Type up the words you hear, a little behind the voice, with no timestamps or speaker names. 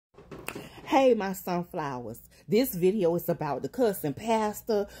Hey, my sunflowers. This video is about the cussing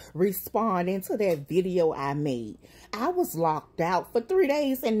pastor responding to that video I made. I was locked out for 3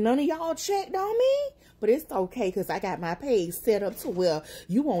 days and none of y'all checked on me. But it's okay because I got my page set up to where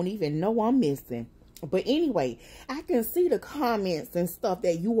you won't even know I'm missing. But anyway, I can see the comments and stuff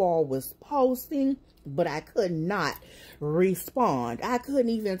that you all was posting, but I could not respond. I couldn't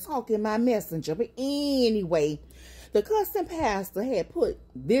even talk in my messenger. But anyway, the cussing pastor had put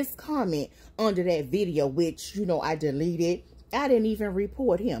this comment under that video, which, you know, I deleted. I didn't even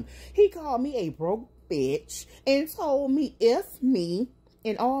report him. He called me a broke bitch and told me F me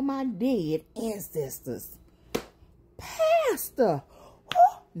and all my dead ancestors. Pastor,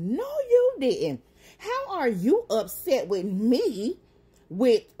 oh, no you didn't. How are you upset with me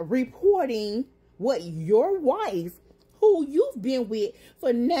with reporting what your wife, who you've been with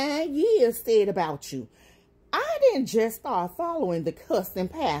for 9 years, said about you? I didn't just start following the cussing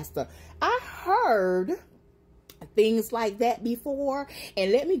pastor. I heard things like that before.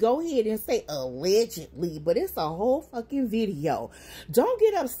 And let me go ahead and say allegedly, but it's a whole fucking video. Don't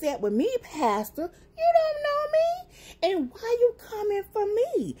get upset with me, pastor. You don't know me. And why you coming for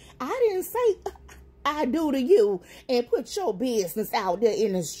me? I didn't say I do to you and put your business out there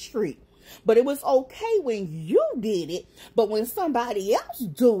in the street. But it was okay when you did it. But when somebody else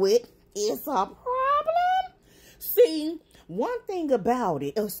do it, it's a problem. See, one thing about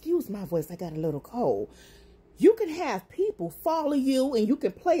it, excuse my voice, I got a little cold. You can have people follow you and you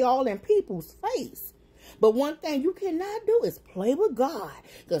can play all in people's face. But one thing you cannot do is play with God,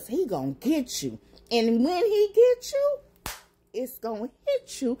 because he gonna get you. And when he gets you, it's gonna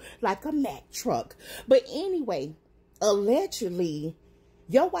hit you like a Mack truck. But anyway, allegedly,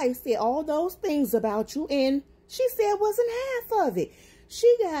 your wife said all those things about you, and she said wasn't half of it.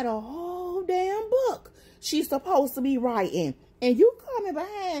 She got a whole damn book she's supposed to be writing. And you coming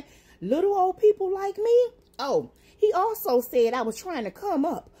behind little old people like me? Oh, he also said I was trying to come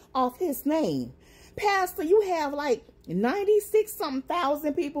up off his name. Pastor, you have like 96-something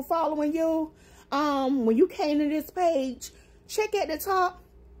thousand people following you. When you came to this page, check at the top.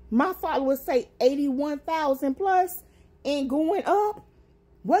 My followers say 81,000 plus and going up.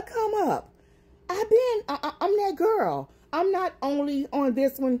 What come up? I'm that girl. I'm not only on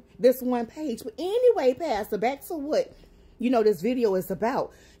this one page. But anyway, pastor, back to what, you know, this video is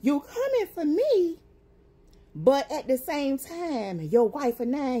about. You coming for me, but at the same time, your wife for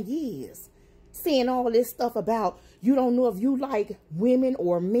 9 years saying all this stuff about you don't know if you like women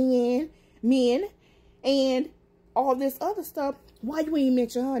or men, and all this other stuff. Why you ain't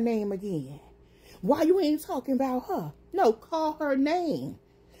mention her name again? Why you ain't talking about her? No, call her name.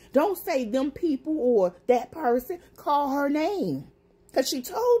 Don't say them people or that person. Call her name. Because she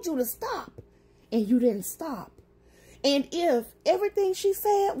told you to stop. And you didn't stop. And if everything she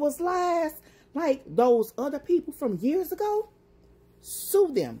said was lies, like those other people from years ago,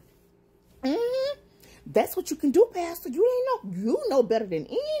 sue them. That's what you can do, pastor. You know better than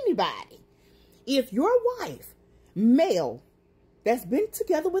anybody. If your wife, male, that's been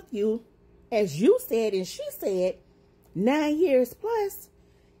together with you, as you said and she said, 9 years plus,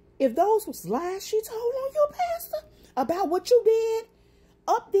 if those was lies she told on you, pastor, about what you did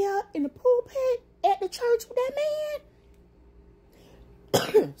up there in the pulpit at the church with that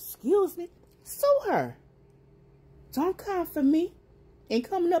man, excuse me, sue her. Don't come for me and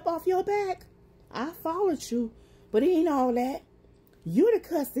coming up off your back. I followed you, but it ain't all that. You the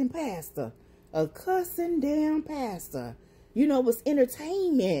cussing pastor, a cussing damn pastor. You know, it's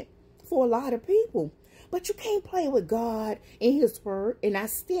entertainment for a lot of people. But you can't play with God and his word. And I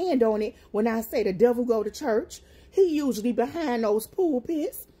stand on it when I say the devil go to church. He usually behind those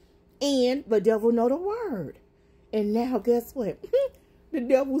pulpits. And the devil know the word. And now guess what? The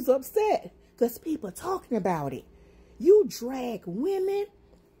devil's upset because people are talking about it. You drag women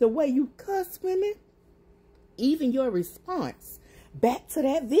the way you cuss women. Even your response back to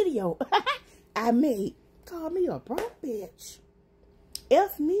that video I made. Call me a broke bitch.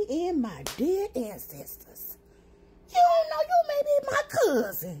 F me and my dead ancestors. You don't know you may be my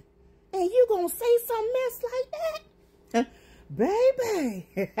cousin. And you gonna say some mess like that?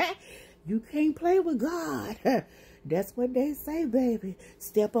 Baby, you can't play with God. That's what they say, baby.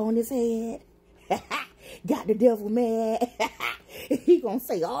 Step on his head. Got the devil mad. He gonna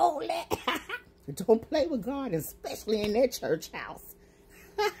say all that. Don't play with God, especially in that church house.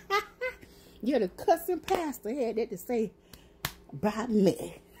 You're the cussing pastor had that to say about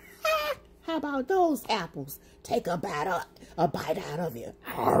me. How about those apples? Take a bite out of it.